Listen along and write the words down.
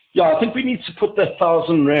Yeah, I think we need to put that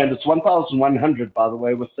R1,000, it's 1,100 by the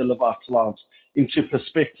way, with the Levite allowance, into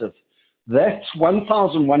perspective. That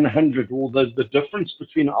 1,100, or the difference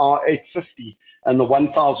between our 850 and the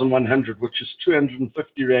 1,100, which is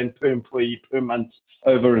 250 Rand per employee per month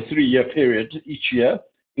over a 3-year period, each year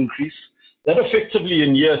increase, that effectively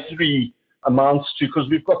in year 3 amounts to, because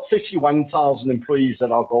we've got 31,000 employees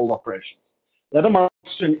at our gold operations, that amounts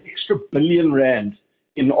to an extra billion Rand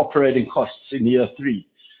in operating costs in year 3.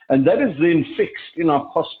 And that is then fixed in our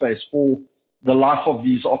cost base for the life of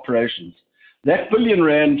these operations. That billion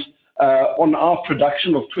Rand on our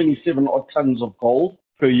production of 27 odd tons of gold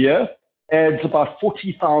per year adds about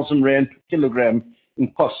 40,000 Rand per kilogram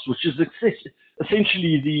in costs, which is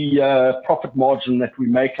essentially the profit margin that we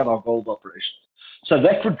make at our gold operations. So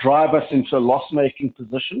that would drive us into a loss-making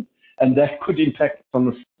position, and that could impact on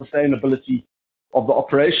the sustainability of the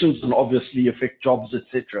operations and obviously affect jobs,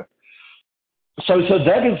 etc. So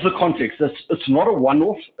that is the context. It's not a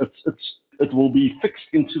one-off. It will be fixed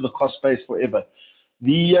into the cost base forever.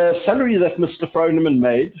 The salary that Mr. Froneman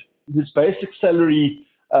made, his basic salary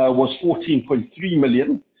was 14.3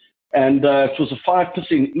 million, and it was a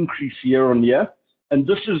 5% increase year on year. And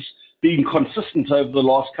this has been consistent over the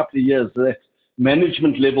last couple of years, that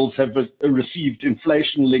management levels have received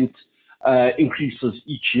inflation-linked increases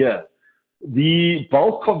each year. The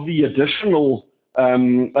bulk of the additional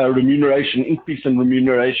remuneration, increase in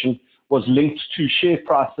remuneration, was linked to share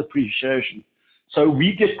price appreciation. So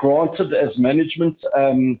we get granted as management,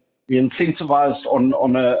 we incentivized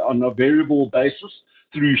on a variable basis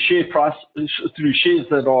through share price, through shares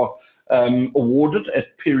that are awarded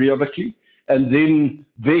at periodically, and then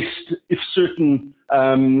vest if certain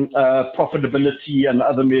profitability and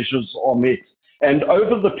other measures are met. And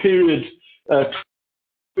over the period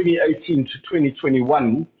 2018 to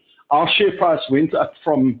 2021, our share price went up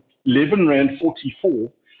from 11.44 Rand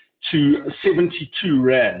to 72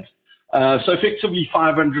 Rand. So effectively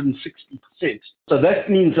 560%. So that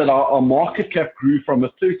means that our market cap grew from a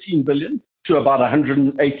 13 billion to about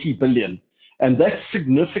 180 billion. And that's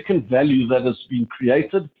significant value that has been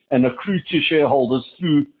created and accrued to shareholders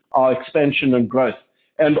through our expansion and growth.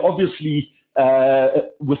 And obviously,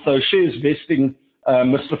 with those shares vesting,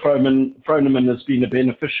 Mr. Froneman has been a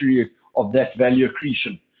beneficiary of that value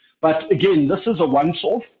accretion. But again, this is a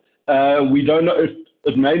once-off. We don't know,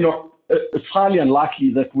 it may not, it's highly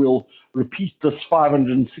unlikely that we'll repeat this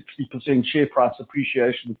 560% share price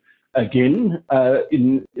appreciation again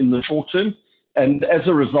in the short term. And as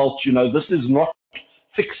a result, you know, this is not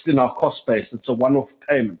fixed in our cost base. It's a one-off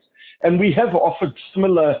payment. And we have offered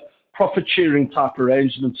similar profit-sharing type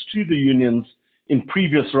arrangements to the unions in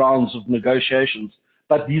previous rounds of negotiations,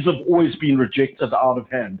 but these have always been rejected out of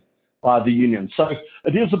hand by the union. So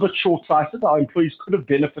it is a bit short-sighted. Our employees could have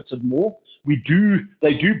benefited more. They do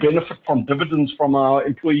benefit from dividends from our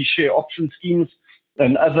employee share option schemes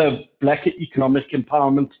and other black economic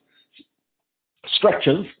empowerment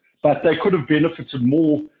structures, but they could have benefited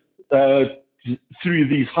more through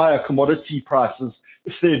these higher commodity prices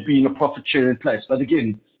if there had been a profit share in place. But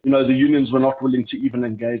again, you know, the unions were not willing to even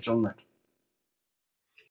engage on that.